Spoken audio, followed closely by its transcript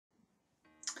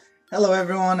Hello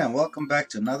everyone and welcome back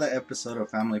to another episode of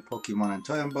Family Pokemon and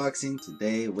Toy Unboxing.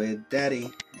 Today with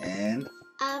Daddy and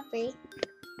Aubrey.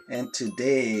 And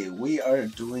today we are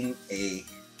doing a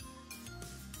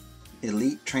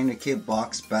Elite Trainer Kit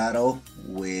box battle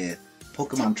with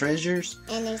Pokemon Treasures.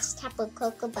 And it's Tapu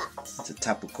Koko box. It's a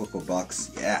Tapu Koko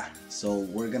box, yeah. So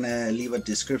we're gonna leave a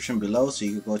description below so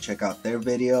you can go check out their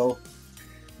video.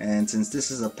 And since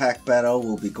this is a pack battle,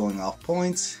 we'll be going off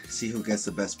points, see who gets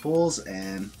the best pulls,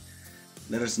 and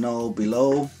let us know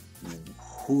below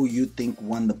who you think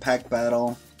won the pack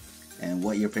battle and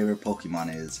what your favorite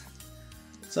Pokemon is.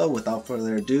 So without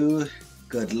further ado,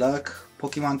 good luck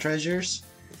Pokemon Treasures,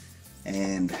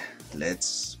 and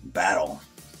let's battle.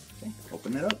 Okay,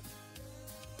 open it up.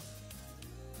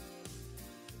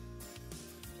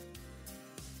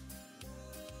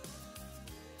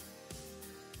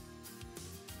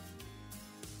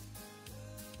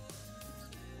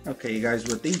 Okay, you guys,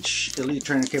 with each Elite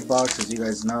Trainer Kit box, as you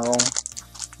guys know,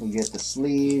 we get the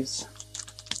sleeves.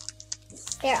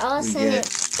 They're all Sun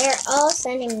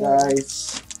and Moon.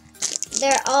 Dice.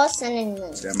 They're all Sun and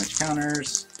Moon. Damage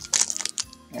counters.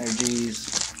 Energies.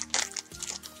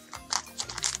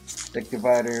 Deck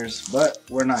dividers. But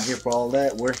we're not here for all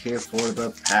that. We're here for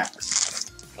the packs.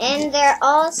 And they're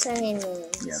all Sun and Moon.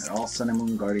 Yeah, they're all Sun and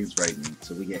Moon Guardians Rising.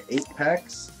 So we get 8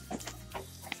 packs.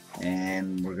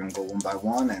 And we're gonna go one by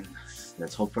one and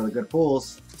let's hope for the good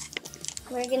pulls.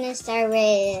 We're gonna start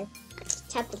with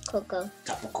Tapu Koko.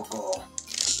 Tapu Koko.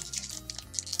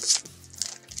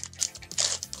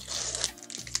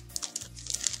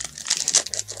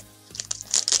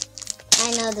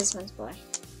 I know this one's for.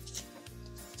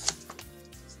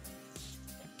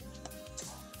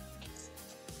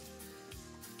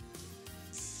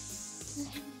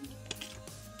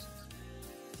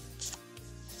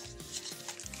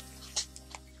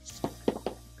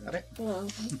 Got it? No.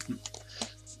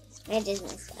 I just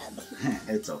messed up.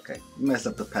 It's okay. We messed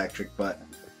up the pack trick, but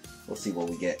we'll see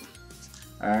what we get.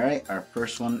 Alright, our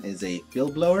first one is a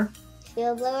Field Blower.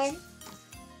 Field Blower.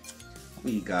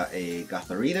 We got a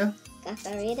Gotharita.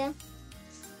 Gotharita.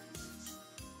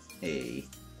 A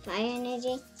Fire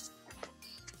Energy.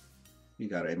 We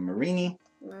got a Marini.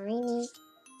 Marini.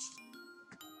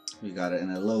 We got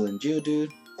an Alolan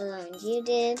Geodude. Alolan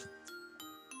Geodude.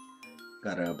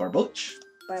 Got a Barboach.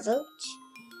 Barboach.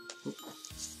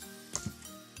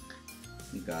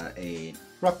 We got a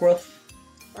Rockruff.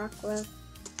 Rockruff.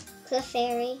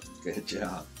 Clefairy. Good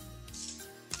job.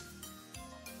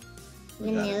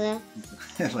 Vanilla.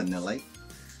 Vanillite.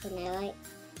 Vanillite.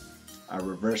 Our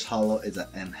reverse holo is an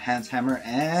Enhanced Hammer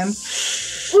and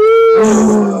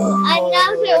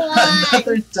Another one.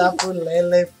 another Tapu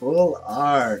Lele full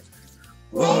art.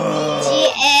 Whoa.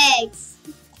 GX.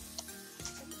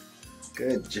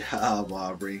 Good job,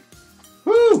 Aubrey.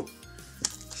 Woo!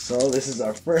 So this is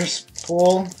our first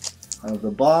pull of the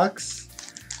box.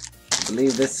 I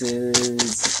believe this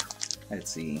is, let's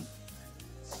see,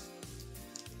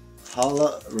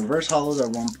 reverse holos are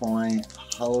 1 point,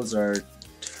 holos are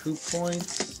 2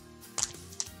 points.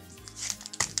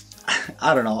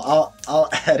 I don't know. I'll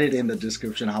add it in the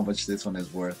description how much this one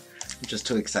is worth. I'm just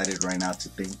too excited right now to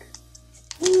think.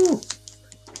 Woo!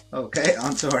 Okay,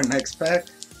 on to our next pack.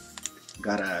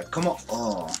 Gotta come on.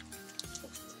 Oh.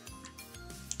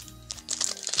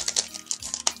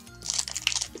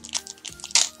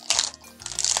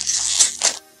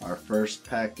 Our first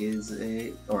pack is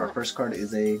our first card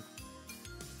is a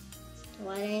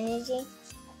Water Energy.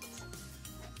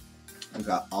 We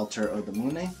got Altar of the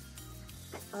Moon.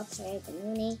 Altar of the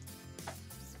Moon.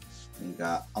 We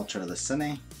got Altar of the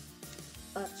Sun.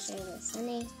 Altar of the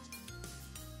Sunny.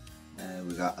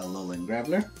 We got Alolan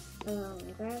Graveler.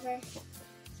 Alolan Graveler.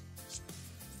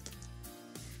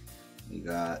 We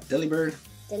got Delibird.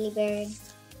 Delibird.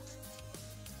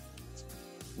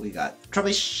 We got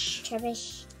Trubbish.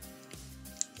 Trubbish.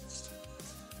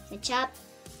 Machop.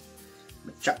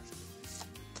 Machop.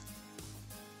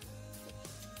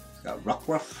 We got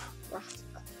Rockruff.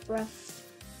 Rough.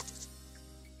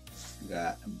 We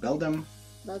got Beldum.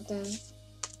 Beldum.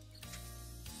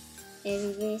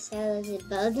 Everybody says it's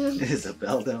Beldum. Is a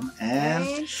Beldum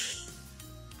and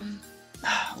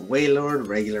Wailord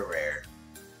regular rare.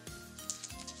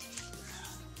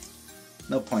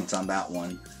 No points on that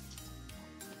one.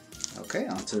 Okay,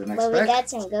 on to the next pack. But we got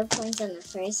some good points on the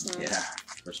first one. Yeah,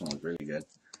 first one was really good.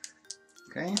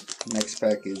 Okay, next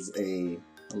pack is a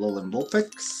Alolan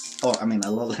Vulpix. Oh, I mean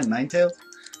Alolan Ninetales.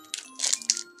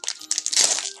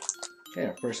 Okay,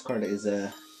 our first card is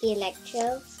a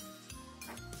Electro.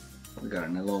 We got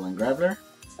an Alolan Graveler.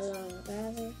 Alolan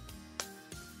Graveler.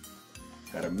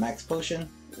 Got a Max Potion.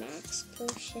 Max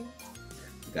Potion.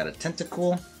 We got a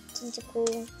Tentacool.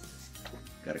 Tentacle.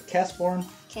 Got a Castform.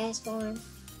 Castform.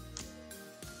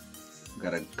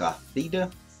 Got a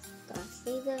Gothita.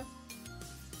 Gothita.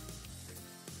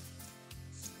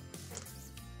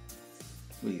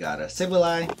 We got a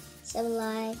Sableye.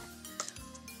 Sableye.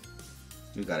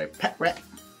 We got a Pet Rat.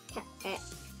 Pet Rat.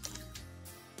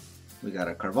 We got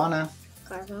a Carvana.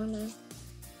 Carvana.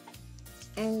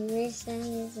 And reverse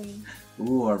is a...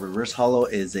 Ooh, our reverse holo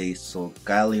is a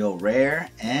Solgaleo rare.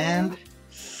 And...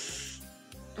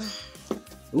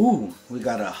 ooh, we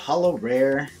got a holo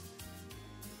rare.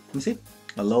 Let me see.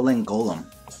 A Lowland Golem.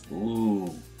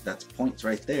 Ooh, that's points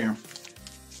right there.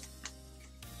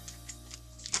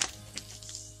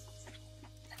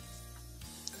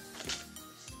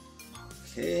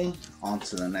 Okay, on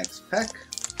to the next pack.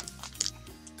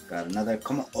 Got another,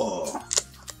 come on, oh.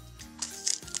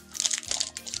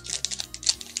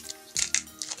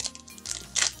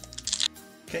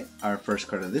 Okay, our first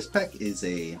card of this pack is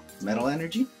a Metal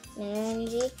Energy. Metal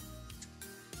Energy.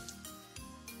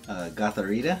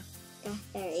 Gothorita.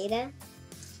 Gothorita.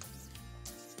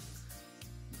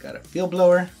 Got a Field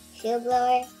Blower. Field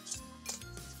Blower.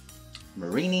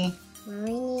 Marini.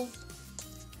 Marini.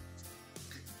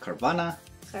 Carvana.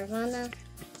 Carvana.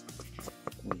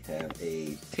 We have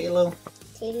a Talo.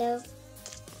 Talo.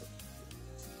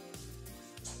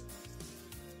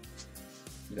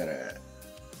 We got a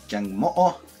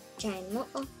Jangmo-o.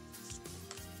 Jangmo-o.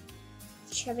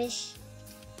 Trubbish.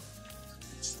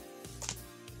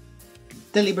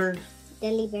 Delibird.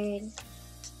 Delibird.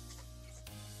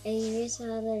 A reverse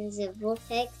holo is a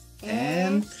Vulpix.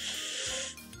 And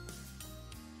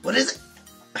what is it?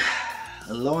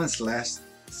 A low and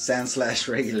sand slash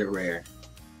regular rare.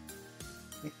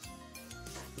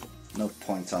 No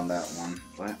points on that one,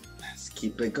 but let's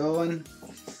keep it going.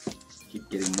 Keep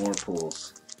getting more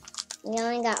pulls. We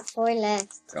only got 4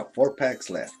 left. Got 4 packs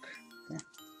left.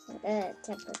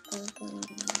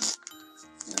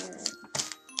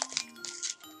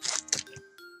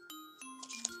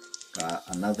 Got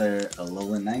another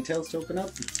Alolan Ninetales to open up.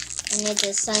 And it's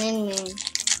a Sun and Moon.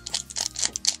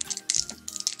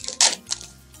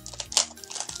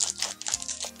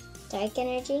 Dark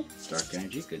Energy. Dark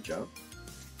Energy, good job.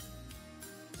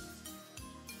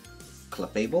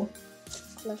 Clefable.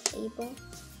 Clefable.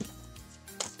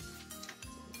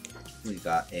 We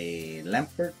got a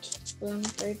Lampert.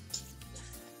 Lampert.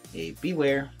 A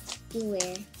Beware.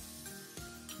 Beware.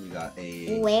 We got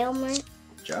a Whalmer.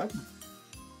 Good job.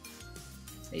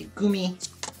 A Gumi.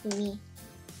 Gumi.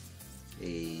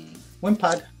 A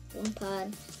Wimpod.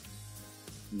 Wimpod.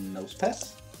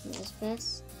 Nosepass.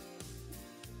 Nosepass.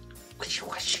 Wish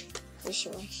Wash. Wish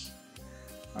Wash.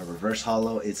 Our reverse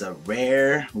holo is a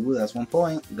rare. Ooh, that's 1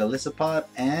 point. Galissapod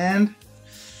and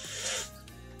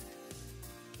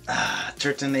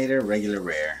Turtonator, regular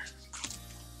rare.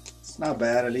 It's not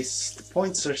bad, at least the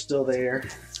points are still there.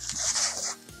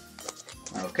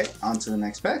 Okay, on to the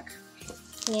next pack.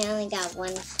 We only got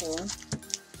 1 pull.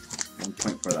 1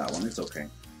 point for that one, it's okay.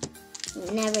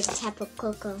 Never Tapu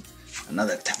Koko.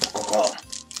 Another Tapu Koko.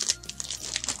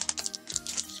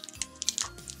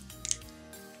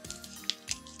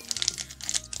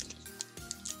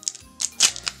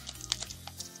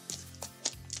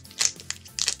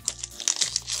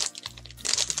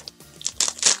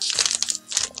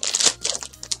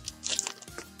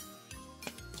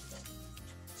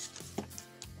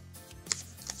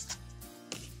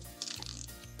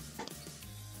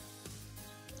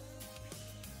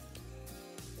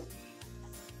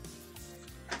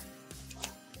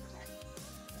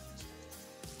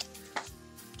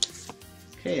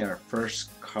 Okay, our first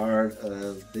card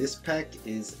of this pack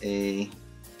is a,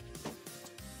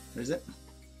 where is it?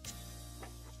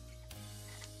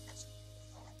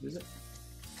 What is it?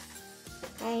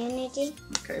 Fire Energy.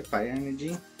 Okay, Fire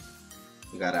Energy.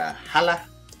 We got a Hala.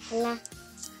 Hala.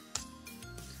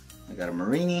 We got a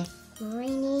Marini.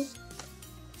 Marini.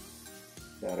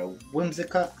 Got a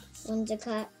Whimsicott.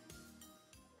 Whimsicott.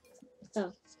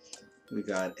 Oh. We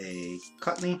got a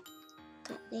Cottony.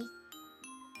 Cottony.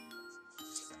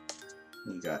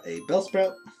 We got a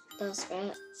Bellsprout.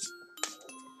 Bellsprout.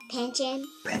 Pancham.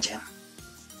 Pancham.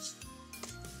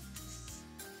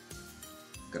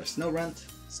 Got a Snorunt.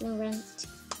 Snorunt.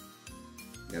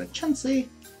 Got a Chansey.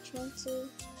 Chansey.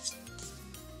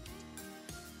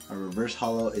 Our reverse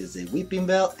holo is a Weeping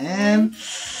Bell and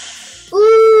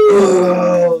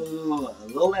ooh,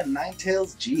 Alolan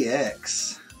Ninetales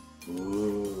GX.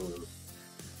 Ooh.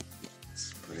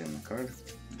 Let's put in the card.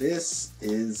 This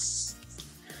is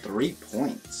 3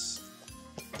 points.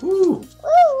 Woo! Woo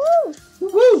woo! Woo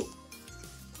woo!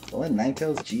 Alolan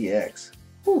Ninetales GX.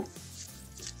 Woo!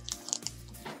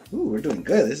 Ooh, we're doing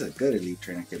good. This is a good Elite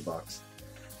Trainer Kit box.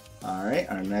 Alright,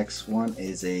 our next one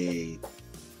is a...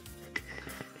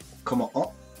 Come on.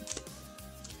 Oh.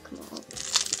 Come on.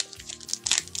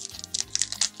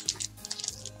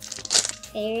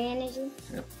 Fairy energy.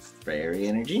 Yep. Fairy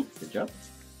energy. Good job.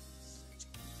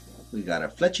 We got a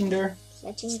Fletchinder.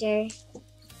 Fletchinder.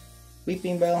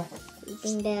 Weeping Bell.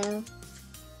 Weeping Bell.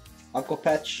 Aqua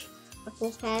Patch.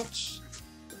 Aqua Patch.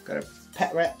 Got a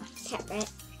Pat Rat. Pat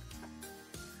Rat.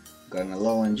 Got an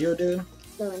Alolan Geodude.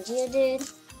 Alolan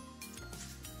Geodude.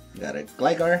 Got a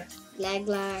Gligar.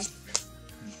 Glaglar.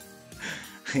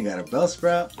 We got a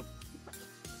Bellsprout.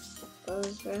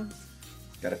 Bellsprout.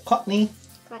 Got a Cottony.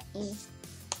 Cottony.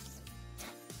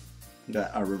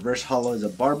 Got our reverse holo is a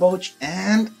Barboach,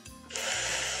 and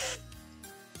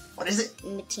what is it?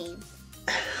 Machamp.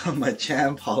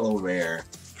 Machamp holo rare.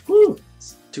 Woo!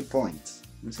 It's 2 points.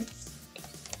 Let me see.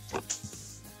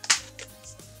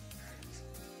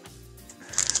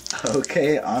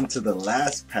 Okay, on to the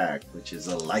last pack, which is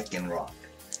a Lycanroc.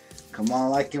 Come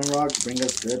on, Lycanroc, bring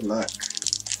us good luck.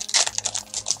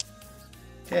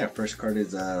 Okay, our first card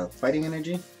is Fighting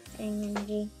Energy. Fighting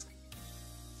Energy.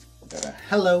 Got a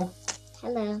Hello.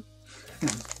 Hello.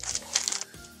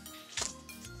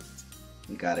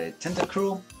 We got a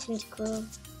Tentacruel. Tentacruel.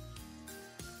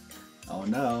 Oh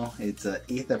no, it's a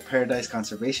Ether Paradise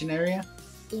Conservation Area.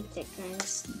 Ether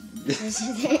Paradise.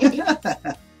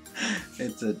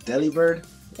 It's a Delibird.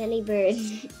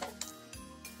 Delibird.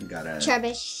 We got a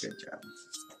Trubbish. Good job.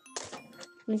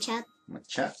 Machop.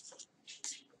 Machop.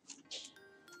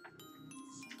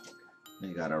 We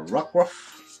got a Rockruff.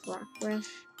 Rockruff.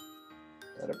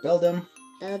 Got a Beldum.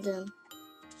 Beldum.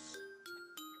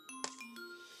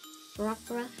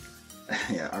 Rockruff.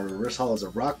 Yeah, our reverse holo is a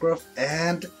Rockruff,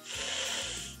 and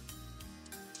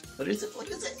what is it? What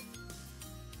is it?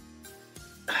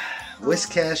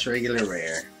 Whiscash regular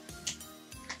rare.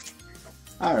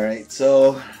 Alright,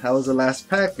 so that was the last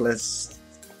pack. Let's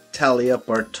tally up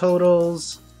our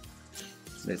totals.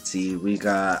 Let's see, we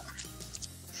got,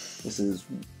 this is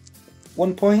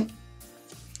 1 point,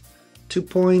 2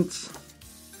 points,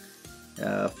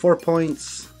 4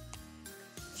 points,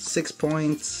 6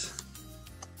 points,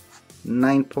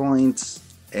 9 points,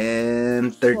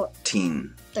 and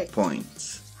 13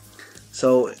 points.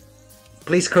 So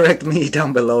please correct me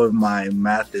down below if my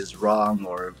math is wrong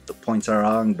or if the points are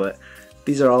wrong, but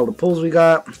these are all the pulls we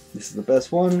got. This is the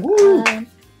best one. Woo!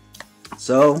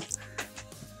 So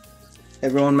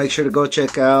everyone make sure to go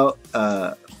check out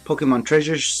Pokemon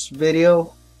Treasures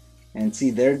video and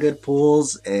see their good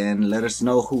pulls, and let us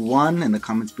know who won in the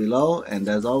comments below. And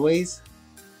as always,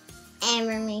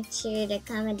 and make sure to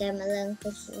comment down below and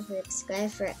click subscribe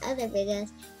for other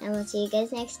videos, and we'll see you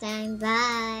guys next time.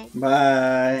 Bye.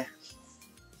 Bye.